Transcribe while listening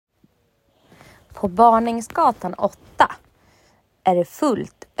På Barningsgatan 8 är det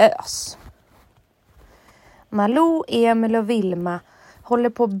fullt ös. Malou, Emil och Vilma håller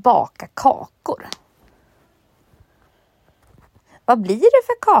på att baka kakor. Vad blir det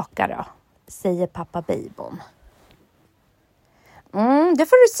för kaka då? Säger pappa Beijbom. Det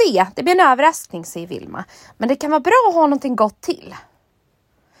får du se. Det blir en överraskning, säger Vilma. Men det kan vara bra att ha någonting gott till.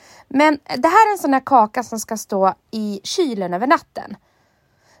 Men det här är en sån här kaka som ska stå i kylen över natten.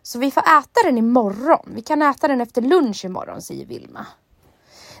 Så vi får äta den imorgon. Vi kan äta den efter lunch imorgon, säger Vilma.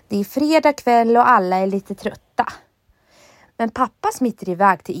 Det är fredag kväll och alla är lite trötta. Men pappa smiter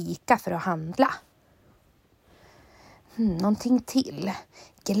iväg till Ica för att handla. Någonting till.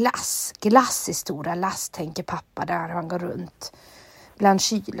 Glass i stora last, tänker pappa där han går runt bland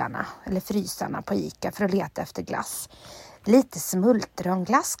kylarna eller frysarna på Ica för att leta efter glass. Lite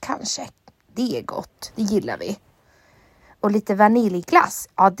smultronglass kanske. Det är gott, det gillar vi. Och lite vaniljglass,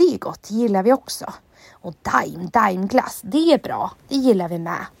 ja det är gott, det gillar vi också. Och daimglass, det är bra, det gillar vi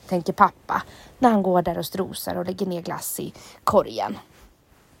med, tänker pappa när han går där och strosar och lägger ner glass i korgen.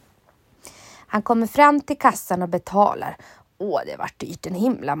 Han kommer fram till kassan och betalar. Det var dyrt, en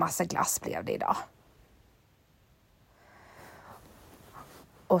himla massa glass blev det idag.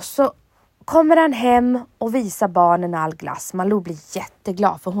 Och så kommer han hem och visar barnen all glass. Malou blir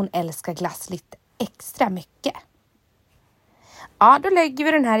jätteglad för hon älskar glass lite extra mycket. Ja, då lägger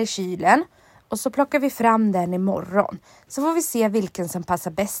vi den här i kylen och så plockar vi fram den imorgon. Så får vi se vilken som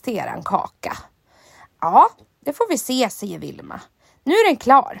passar bäst till eran kaka. Ja, det får vi se, säger Vilma. Nu är den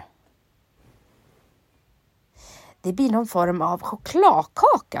klar. Det blir någon form av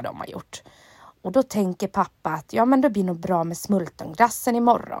chokladkaka de har gjort. Och då tänker pappa att men det blir nog bra med smultronglassen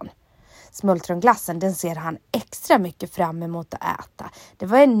imorgon. Smultronglassen, den ser han extra mycket fram emot att äta. Det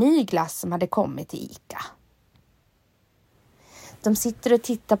var en ny glass som hade kommit till Ica. De sitter och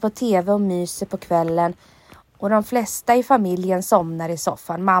tittar på tv och myser på kvällen. Och de flesta i familjen somnar i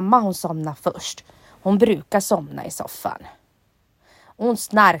soffan. Mamma, hon somnar först. Hon brukar somna i soffan. Hon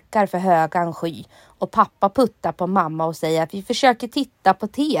snarkar för högan sky. Och pappa puttar på mamma och säger att vi försöker titta på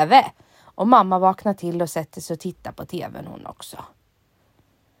tv. Och mamma vaknar till och sätter sig och tittar på tvn hon också.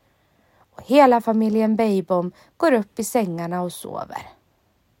 Och hela familjen Beijbom går upp i sängarna och sover.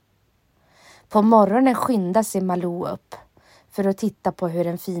 På morgonen skyndar sig Malou upp för att titta på hur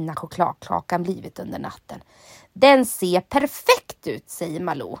den fina chokladkakan blivit under natten. Den ser perfekt ut, säger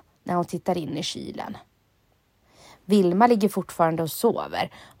Malou när hon tittar in i kylen. Vilma ligger fortfarande och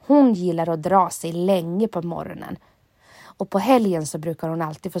sover. Hon gillar att dra sig länge på morgonen. Och på helgen så brukar hon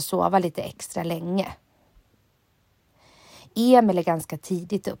alltid få sova lite extra länge. Emil är ganska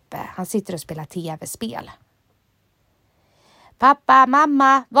tidigt uppe. Han sitter och spelar tv-spel. Pappa,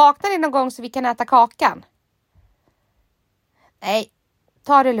 mamma, vaknar ni någon gång så vi kan äta kakan? Nej,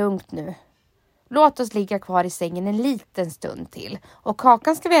 ta det lugnt nu. Låt oss ligga kvar i sängen en liten stund till. Och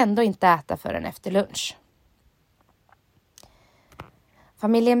kakan ska vi ändå inte äta förrän efter lunch.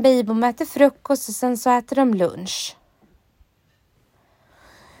 Familjen Beijbom äter frukost och sen så äter de lunch.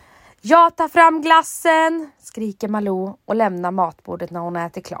 Jag tar fram glassen, skriker Malou och lämnar matbordet när hon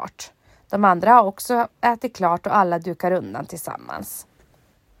äter klart. De andra har också ätit klart och alla dukar undan tillsammans.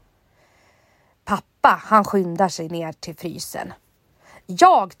 Pappa, han skyndar sig ner till frysen.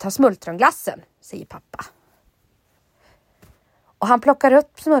 Jag tar smultronglassen, säger pappa. Och han plockar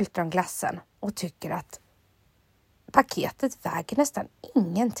upp smultronglassen och tycker att paketet väger nästan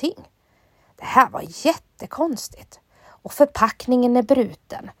ingenting. Det här var jättekonstigt. Och förpackningen är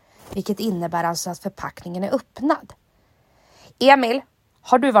bruten. Vilket innebär alltså att förpackningen är öppnad. Emil,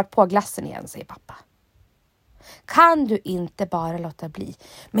 har du varit på glassen igen, säger pappa. Kan du inte bara låta bli?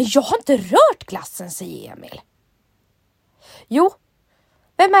 Men jag har inte rört glassen, säger Emil. Jo,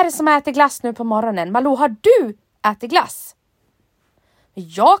 vem är det som äter glass nu på morgonen? Malou, har du ätit glass? Men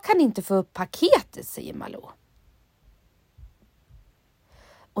jag kan inte få upp paketet, säger Malou.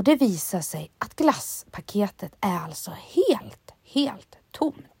 Och det visar sig att glasspaketet är alltså helt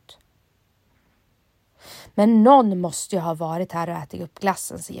tomt. Men någon måste ju ha varit här och ätit upp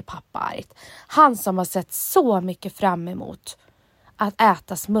glassen, säger pappa argt. Han som har sett så mycket fram emot att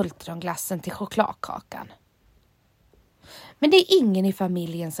äta smultronglassen till chokladkakan. Men det är ingen i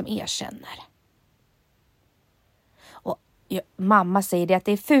familjen som erkänner. Och mamma säger det att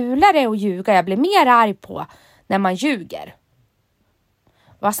det är fulare att ljuga. Jag blir mer arg på när man ljuger.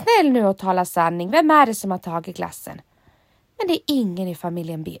 Var snäll nu och tala sanning. Vem är det som har tagit glassen? Men det är ingen i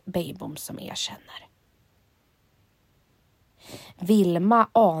familjen Beijbom som erkänner. Vilma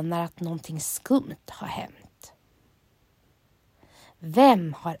anar att någonting skumt har hänt.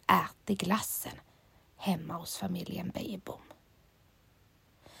 Vem har ätit glassen hemma hos familjen Beijbom?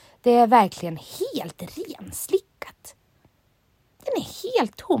 Det är verkligen helt renslickat. Den är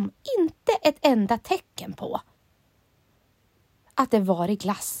helt tom. Inte ett enda tecken på att det var i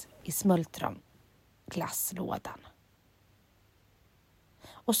glass i smultronglasslådan.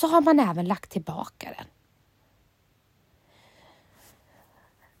 Och så har man även lagt tillbaka den.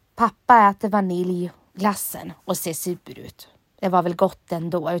 Pappa äter vaniljglassen och ser sur ut. Det var väl gott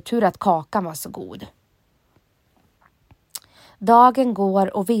ändå. Det är tur att kakan var så god. Dagen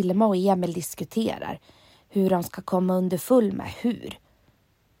går och Vilma och Emil diskuterar hur de ska komma underfull med hur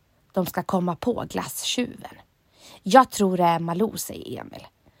de ska komma på glasstjuven. Jag tror det är Malou, säger Emil.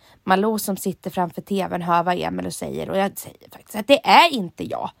 Malou som sitter framför tvn hör vad Emil och säger, och jag säger faktiskt att det är inte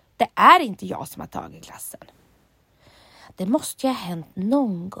jag. Det är inte jag som har tagit glassen. Det måste ju ha hänt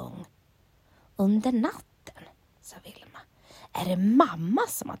någon gång under natten, sa Vilma. Är det mamma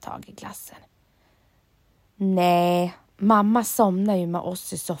som har tagit glassen? Nej, mamma somnade ju med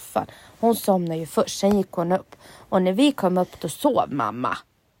oss i soffan. Hon somnade ju först, sen gick hon upp. Och när vi kom upp då sov mamma.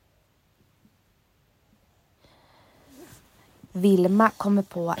 Vilma kommer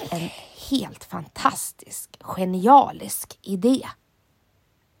på en helt fantastisk, genialisk idé.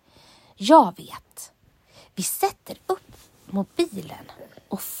 Jag vet. Vi sätter upp mobilen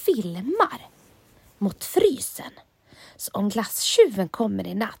och filmar mot frysen. Så om glasstjuven kommer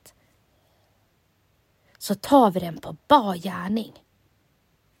i natt så tar vi den på bar gärning.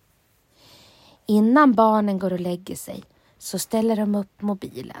 Innan barnen går och lägger sig så ställer de upp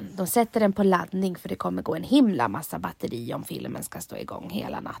mobilen. De sätter den på laddning för det kommer gå en himla massa batteri om filmen ska stå igång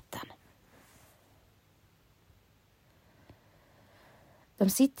hela natten. De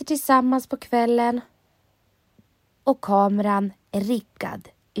sitter tillsammans på kvällen och kameran är riggad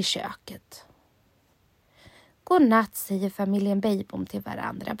i köket. God natt, säger familjen Beijbom till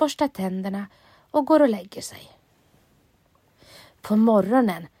varandra, borstar tänderna och går och lägger sig. På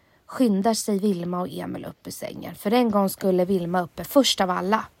morgonen skyndar sig Vilma och Emil upp i sängen. För en gång skulle Vilma uppe först av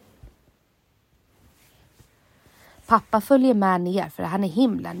alla. Pappa följer med ner för han är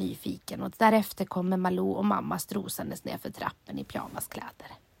himla nyfiken. Och därefter kommer Malou och mamma strosandes ner för trappen i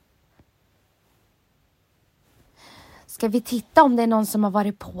pyjamaskläder. Ska vi titta om det är någon som har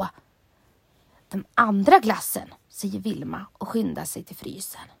varit på den andra glassen, säger Vilma och skyndar sig till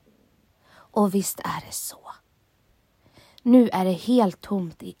frysen. Och visst är det så. Nu är det helt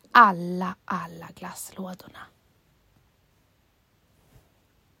tomt i alla glasslådorna.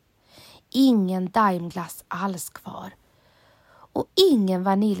 Ingen daimglass alls kvar. Och ingen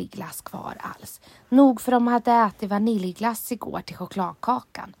vaniljglass kvar alls. Nog för de hade ätit vaniljglass igår till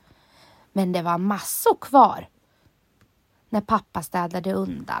chokladkakan. Men det var massor kvar när pappa städade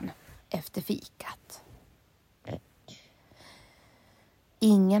undan efter fikat.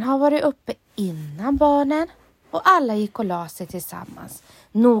 Ingen har varit uppe innan barnen. Och alla gick och la sig tillsammans.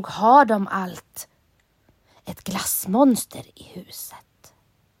 Nog har de allt. Ett glassmonster i huset.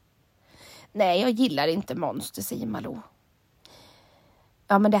 Nej, jag gillar inte monster, säger Malou.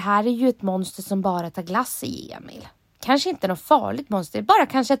 Ja, men det här är ju ett monster som bara tar glass i, Emil. Kanske inte något farligt monster. Bara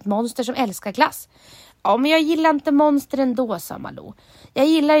kanske ett monster som älskar glass. Ja, men jag gillar inte monster ändå, sa Malou. Jag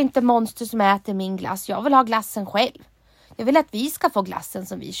gillar inte monster som äter min glass. Jag vill ha glassen själv. Jag vill att vi ska få glassen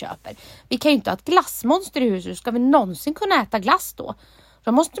som vi köper. Vi kan ju inte ha ett glassmonster i huset. Ska vi någonsin kunna äta glass då?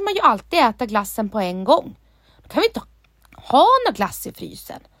 Då måste man ju alltid äta glassen på en gång. Då kan vi inte ha någon glass i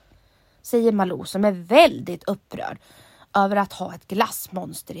frysen, säger Malou som är väldigt upprörd över att ha ett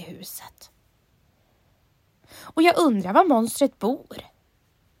glassmonster i huset. Och jag undrar var monstret bor.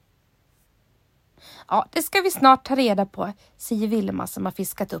 Ja, det ska vi snart ta reda på, säger Vilma som har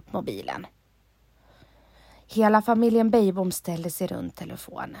fiskat upp mobilen. Hela familjen Beijbom ställer sig runt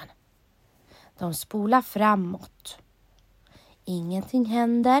telefonen. De spolar framåt. Ingenting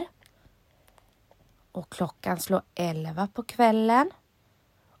händer. Och klockan slår 11 på kvällen.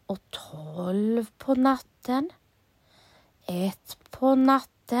 Och 12 på natten. 1 på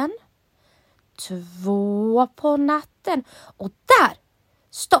natten. 2 på natten. Och där!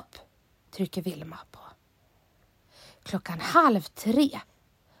 Stopp! Trycker Vilma på. 2:30.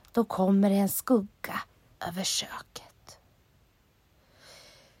 Då kommer det en skugga över köket.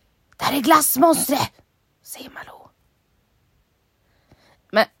 Där är glassmonstret, säger Malou.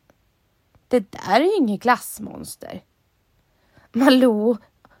 Men det där är ju inget glassmonster. Malou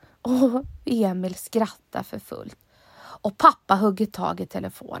och Emil skrattar för fullt. Och pappa hugger tag i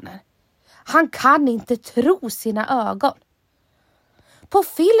telefonen. Han kan inte tro sina ögon. På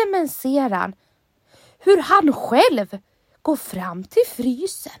filmen ser han hur han själv går fram till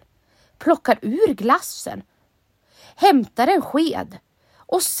frysen, plockar ur glassen, hämtar en sked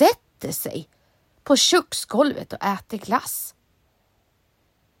och sätter sig på köksgolvet och äter glass.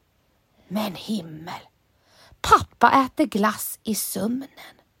 Men himmel, pappa äter glass i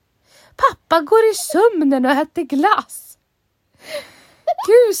sömnen. Pappa går i sömnen och äter glass.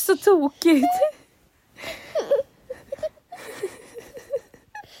 Gud, så tokigt.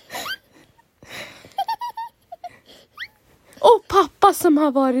 Och pappa som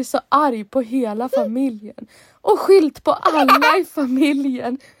har varit så arg på hela familjen och skyllt på alla i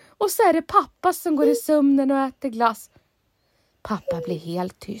familjen. Och så är det pappa som går i sömnen och äter glass. Pappa blir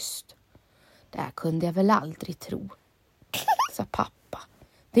helt tyst. Det här kunde jag väl aldrig tro, sa pappa.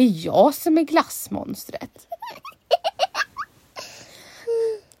 Det är jag som är glassmonstret.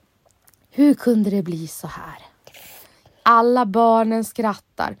 Hur kunde det bli så här? Alla barnen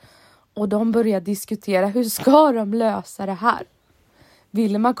skrattar och de börjar diskutera hur ska de lösa det här.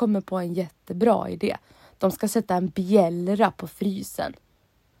 Vilma kommer på en jättebra idé. De ska sätta en bjällra på frysen.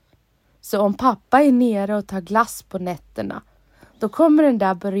 Så om pappa är nere och tar glass på nätterna, då kommer den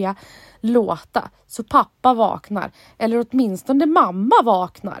där börja låta så pappa vaknar. Eller åtminstone mamma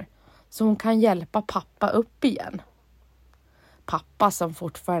vaknar. Så hon kan hjälpa pappa upp igen. Pappa som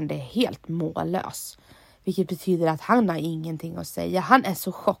fortfarande är helt mållös. Vilket betyder att han har ingenting att säga. Han är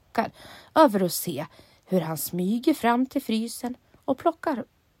så chockad över att se hur han smyger fram till frysen och plockar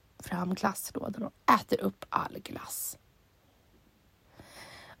fram glasslådan och äter upp all glass.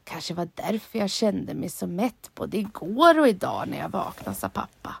 Kanske var därför jag kände mig så mätt både igår och idag när jag vaknade, sa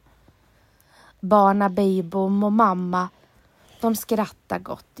pappa. Barna, Beibom och mamma, de skrattar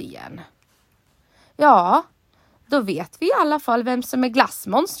gott igen. Ja, då vet vi i alla fall vem som är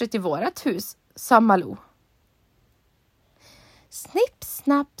glassmonstret i vårat hus, sa Malou. Snipp,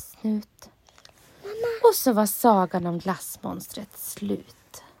 snapp, snut. Mamma. Och så var sagan om glassmonstret slut.